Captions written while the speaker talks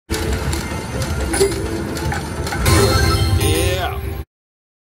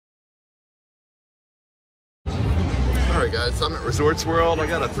Alright guys, I'm at Resorts World. I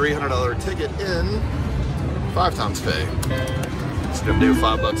got a $300 ticket in 5 times pay. Just gonna do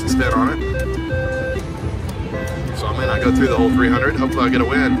 $5 a spin on it. So I may not go through the whole 300. Hopefully I get a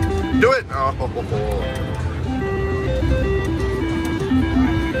win. Do it! Oh.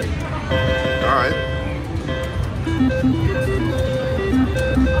 Alright.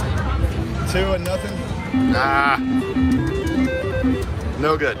 2-0. Nah.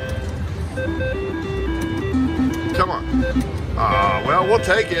 No good. Come on. Well, we'll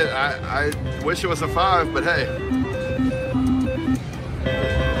take it. I wish it was a 5, but hey.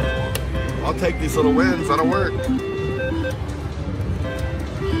 I'll take these little wins. That'll work.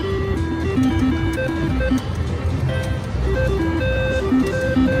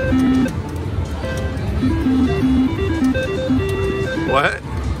 What?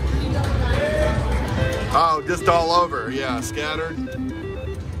 Oh, just all over. Yeah, scattered.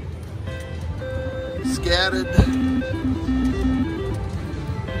 Scattered.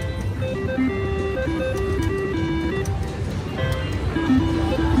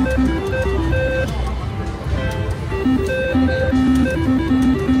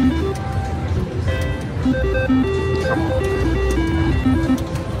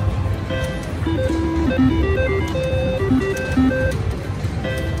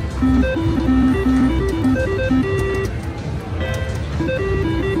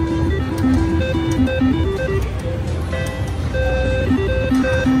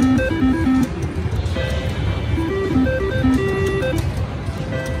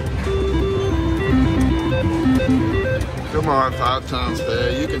 Come on, 5 times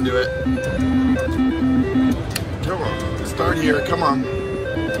pay. You can do it. Come on. Start here. Come on.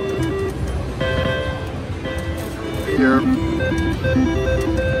 Here.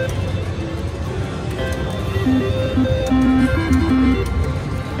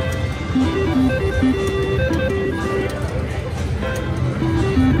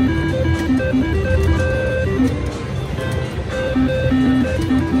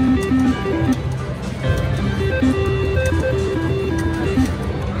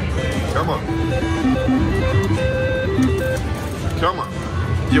 Come on. Come on.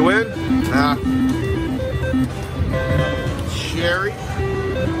 You win? Nah.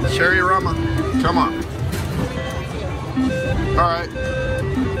 Cherry Rama. Come on. Alright.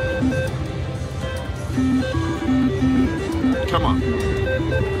 Come on.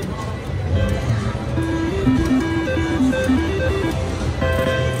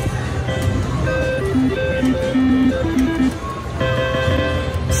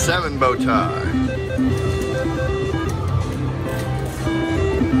 Seven bow tie.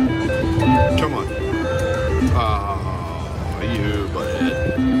 Come on. Oh, you butthead.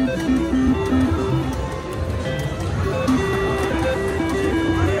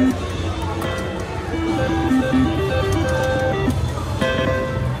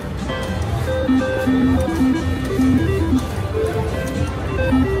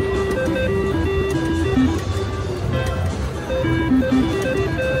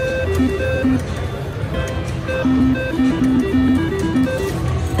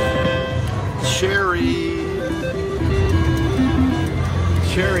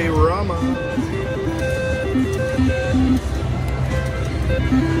 Cherry Rama.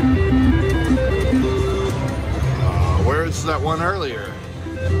 Where's that one earlier?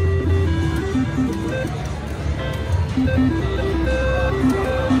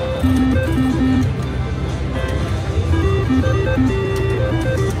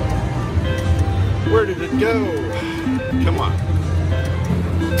 Where did it go? Come on.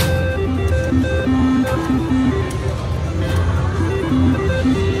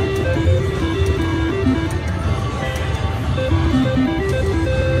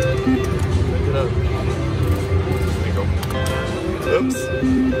 Oops.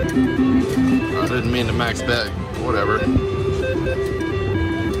 I didn't mean to max bet. Whatever.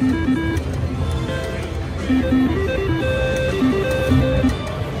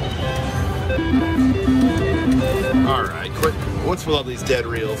 Alright, quit. What's with all these dead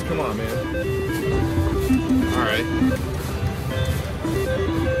reels? Come on, man. Alright.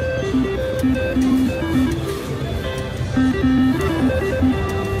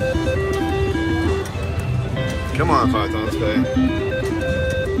 Come on, 5 times pay.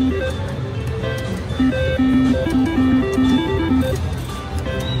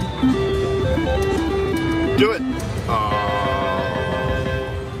 Do it.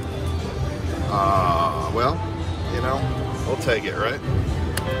 Well, you know, we'll take it, right?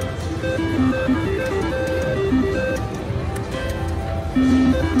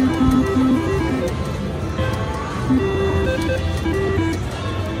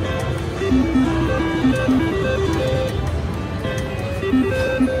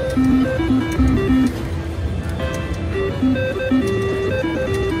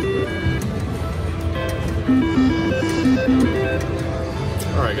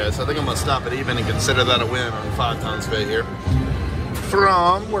 Alright guys, I think I'm gonna stop at even and consider that a win on 5 tons bait here.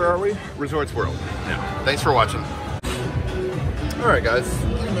 From, where are we? Resorts World. Yeah. Thanks for watching. Alright guys,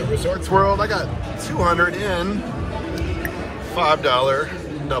 I'm at Resorts World. I got 200 in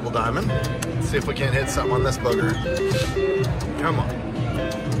 $5 double diamond. Let's see if we can't hit something on this booger. Come on.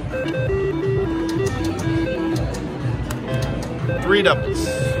 3 doubles.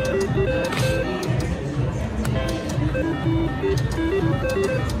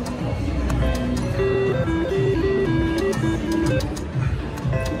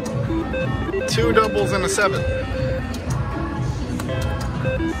 Two doubles and a 7.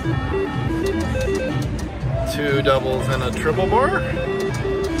 Two doubles and a triple bar.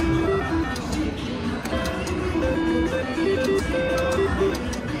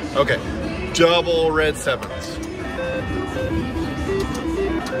 Okay, double red 7s.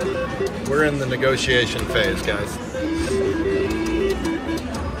 We're in the negotiation phase, guys.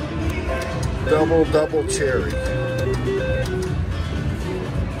 Double cherry.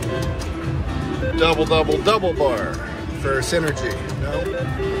 Double bar for synergy. No.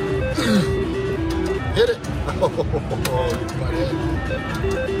 Hit it. Oh,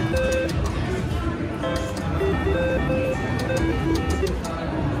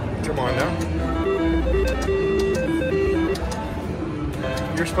 come on now.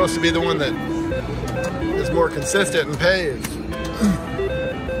 You're supposed to be the one that is more consistent and pays.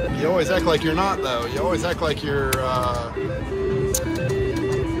 You always act like you're not, though. You always act like you're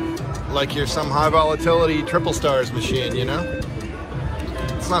some high volatility triple stars machine, you know?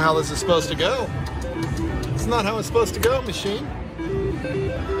 It's not how this is supposed to go. It's not how it's supposed to go, machine.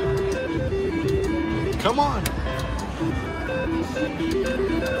 Come on.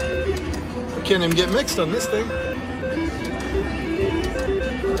 We can't even get mixed on this thing.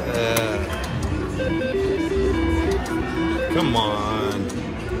 Come on.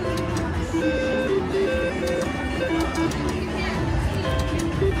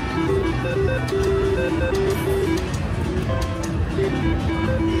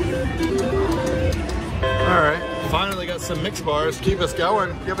 Alright, finally got some mix bars. Keep us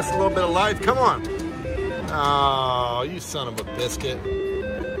going. Give us a little bit of life. Come on. Oh, you son of a biscuit.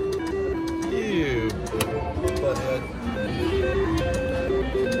 You butthead.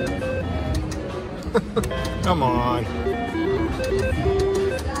 Come on.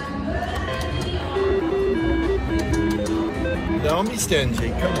 Don't be stingy.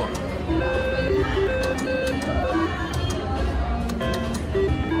 Come on.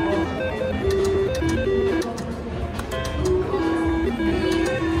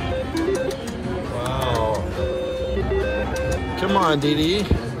 Wow. Come on, DD.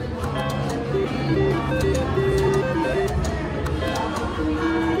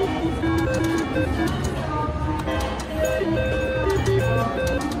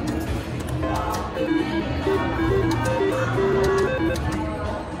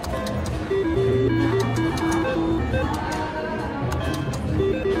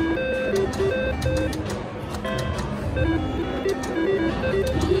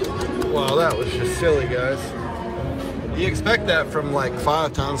 Wow, that was just silly, guys. You expect that from like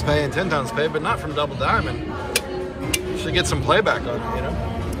 5 tons pay and 10 tons pay, but not from double diamond. You should get some playback on it, you know?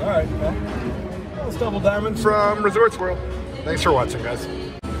 Alright, well, that was double diamond from Resorts World. Thanks for watching, guys.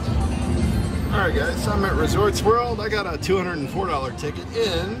 Alright guys, I'm at Resorts World. I got a $204 ticket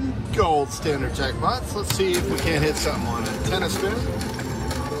in gold standard jackpots. Let's see if we can't hit something on it. 10 a spin.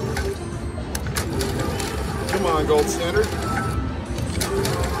 Come on, gold standard.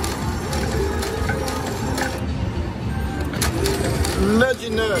 Nudgy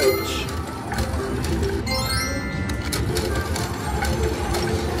nudge.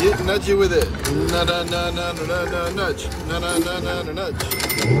 Get nudgy with it. Na na na na na na nudge. Na na na na na nudge.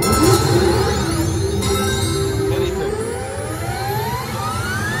 Anything.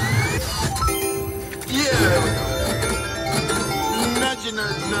 Yeah. Nudgy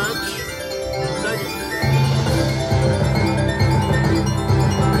nudge nudge. Second.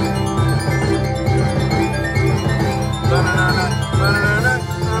 Na na na na.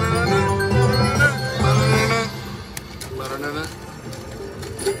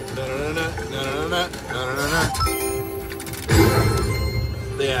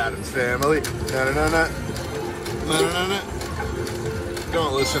 The Addams Family.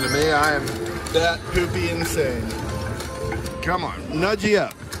 Don't listen to me. I am that poopy insane. Come on, nudgy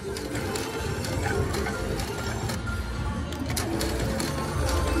up.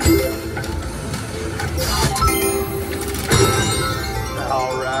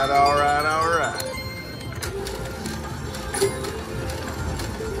 All right, all right, all right.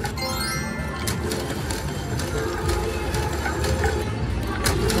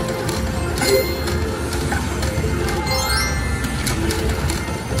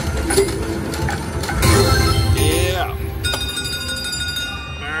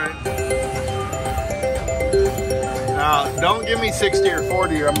 Now, don't give me 60 or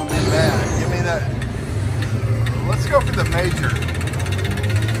 40 or I'm gonna be mad. Give me that. Let's go for the major.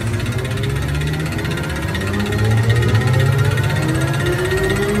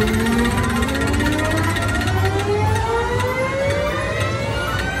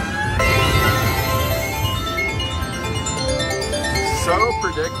 So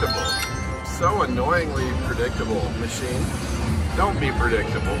predictable. So annoyingly predictable, machine. Don't be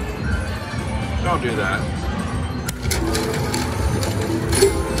predictable. Don't do that.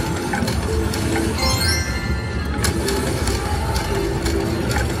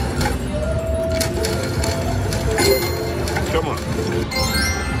 Come on.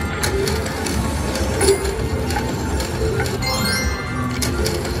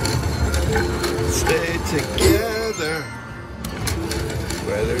 Stay together,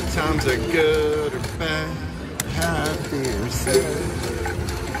 whether times are good or bad, happy or sad.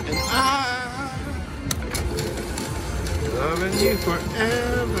 And I, loving you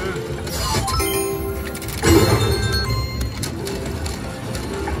forever.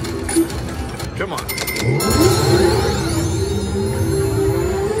 Come on.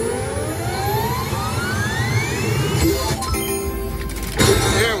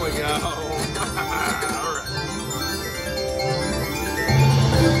 There we go.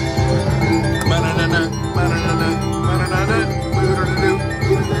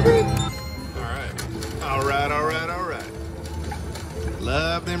 All right. All right. All right.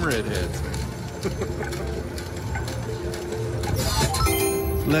 Love them redheads.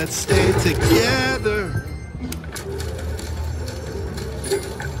 Let's stay together.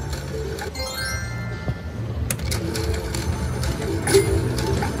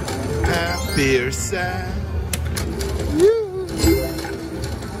 Happy or sad. Woo.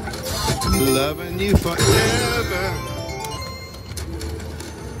 Loving you forever.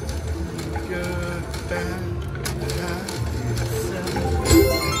 Good, bad, happy, sad.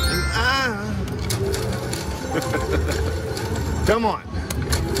 And I. Come on.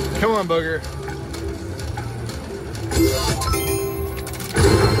 Come on, booger.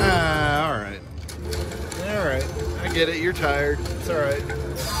 All right. All right. I get it. You're tired. It's all right.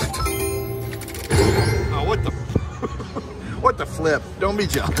 Oh, what the? What the flip? Don't be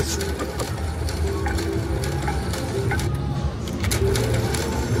jealous.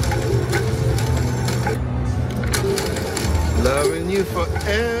 Loving you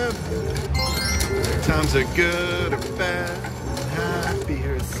forever. Times are good or bad. Happy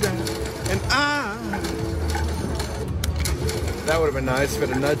or sad, and that would have been nice if it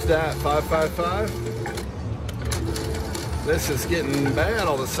had nudged that. 555. This is getting bad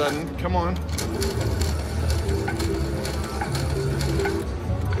all of a sudden. Come on.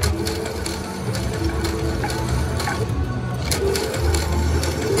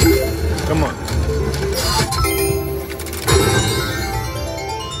 Come on.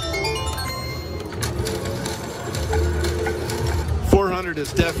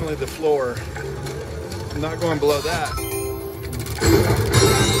 Is definitely the floor. I'm not going below that.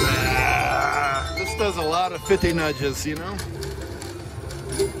 This does a lot of 50 nudges, you know?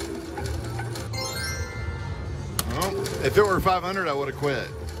 Well, if it were 500, I would have quit.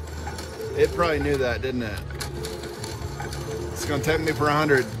 It probably knew that, didn't it? It's going to take me for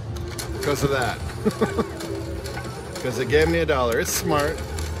 100 because of that. Because it gave me $1. It's smart.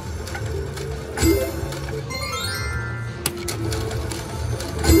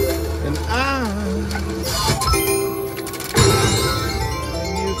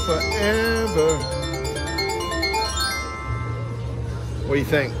 Forever. What do you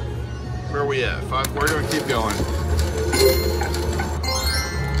think? Where are we at? We're going to keep going.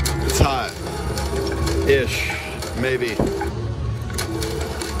 It's hot. Ish. Maybe.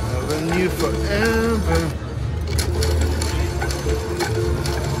 Loving you forever.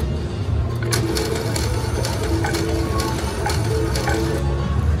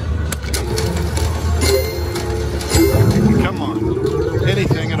 Come on.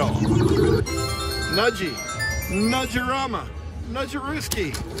 Anything at all. Nudgy. Nudgerama.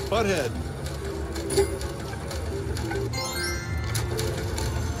 Nudgerooski. Butthead.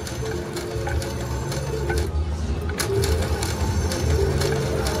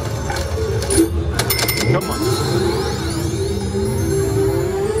 Come on.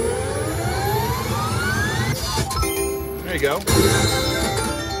 There you go.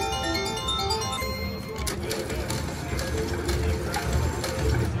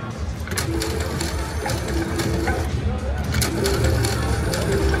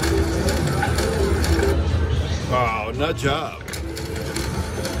 Oh, nut job.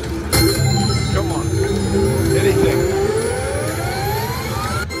 Come on. Anything.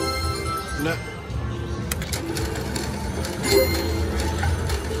 No.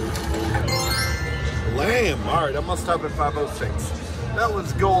 Alright, I'm gonna stop at 506. That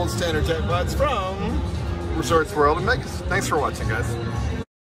was gold standard jackpots from Resorts World in Vegas. Thanks for watching, guys.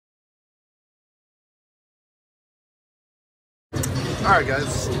 Alright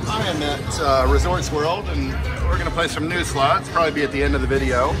guys, I am at Resorts World and we're going to play some new slots, probably be at the end of the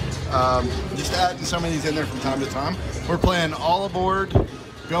video. Just adding some of these in there from time to time. We're playing All Aboard,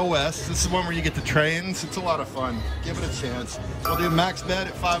 Go West. This is one where you get the trains. It's a lot of fun. Give it a chance. We'll do max bet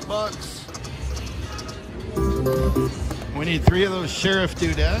at $5. We need 3 of those sheriff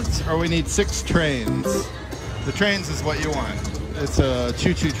doodads, or we need 6 trains. The trains is what you want. It's a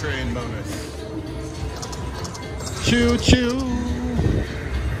choo-choo train bonus. Choo-choo.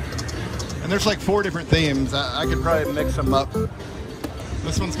 And there's like 4 different themes. I could probably mix them up.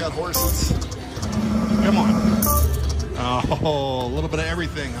 This one's got horses. Come on. Oh, a little bit of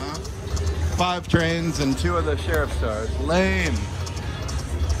everything, huh? 5 trains and 2 of the sheriff stars. Lame.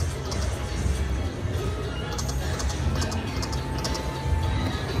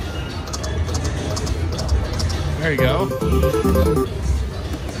 There you go.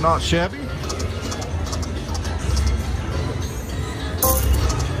 Not shabby.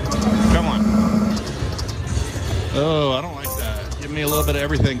 Come on. Oh, I don't like that. Give me a little bit of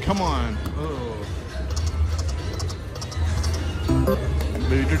everything. Come on. Oh.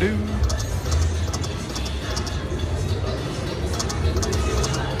 Boo-doo-doo.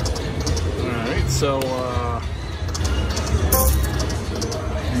 Alright, so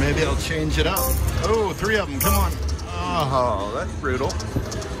maybe I'll change it up. Oh, 3 of them, come on. Oh, that's brutal.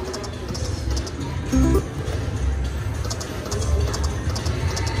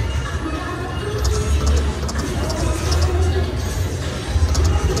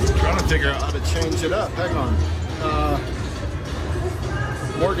 Trying to figure out how to change it up. Hang on.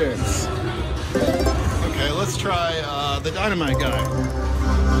 More games. Okay, let's try the dynamite guy.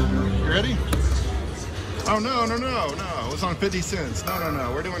 You ready? Oh, no. It was on 50 cents.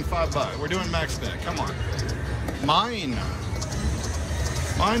 No. We're doing $5. We're doing max bet. Come on. Mine.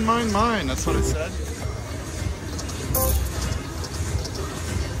 That's what it said.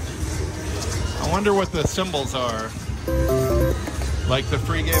 I wonder what the symbols are. Like the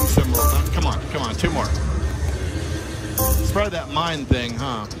free game symbols. Come on. 2 more. It's probably that mine thing,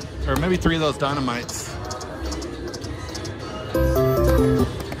 huh? Or maybe 3 of those dynamites.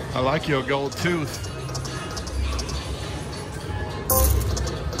 I like your gold tooth.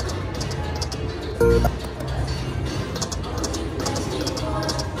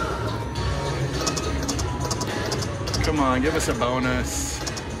 Come on, give us a bonus.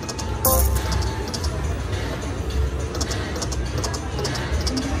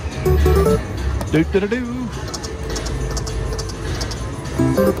 Do-do-do-do.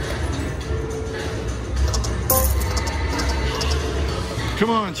 Come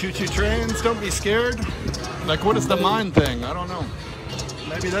on, choo-choo trains, don't be scared. Like, what is the mine thing? I don't know.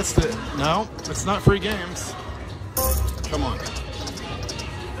 Maybe that's the... No, it's not free games. Come on.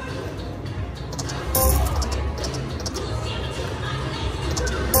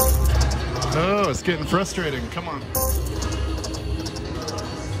 Oh, it's getting frustrating. Come on.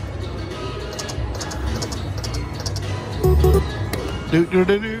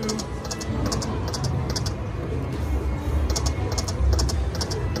 Do-do-do-do.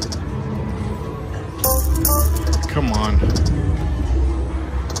 Come on.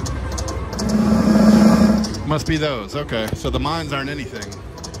 Must be those. Okay, so the mines aren't anything.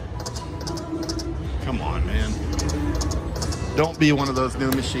 Come on, man. Don't be one of those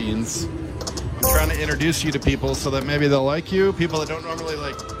new machines. I'm trying to introduce you to people so that maybe they'll like you. People that don't normally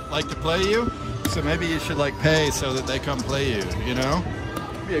like to play you. So maybe you should like pay so that they come play you, you know?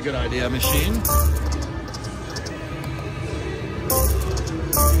 Be a good idea, machine.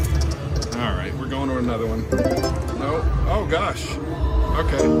 All right, we're going to another one. No. Oh gosh.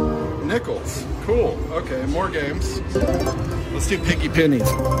 Okay. Nickels. Cool. Okay, more games. Let's do Piggy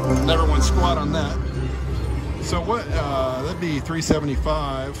Pennies. Never won squat on that. So what? That'd be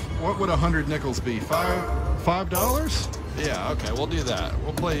 $3.75. What would 100 nickels be? $5? Yeah. Okay, we'll do that.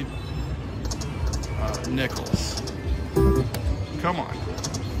 We'll play nickels. Come on.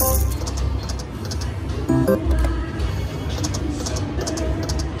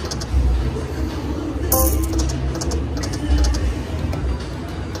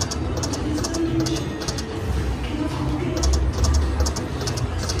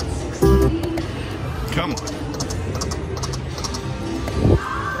 Come on.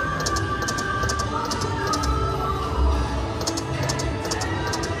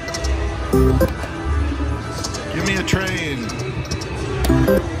 Give me a train.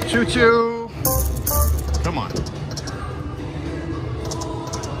 Choo-choo. Come on.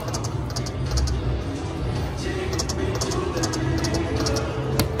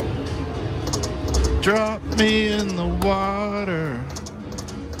 me in the water.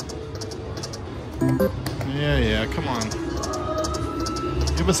 Yeah, come on.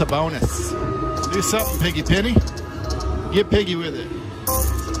 Give us a bonus. Do something, Piggy Penny. Get piggy with it.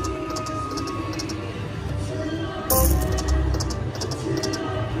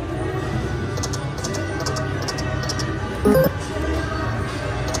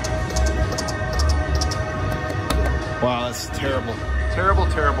 Wow, that's terrible. Terrible,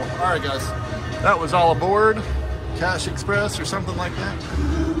 terrible. All right, guys. That was all aboard Cash Express or something like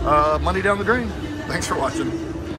that. Money down the drain. Thanks for watching.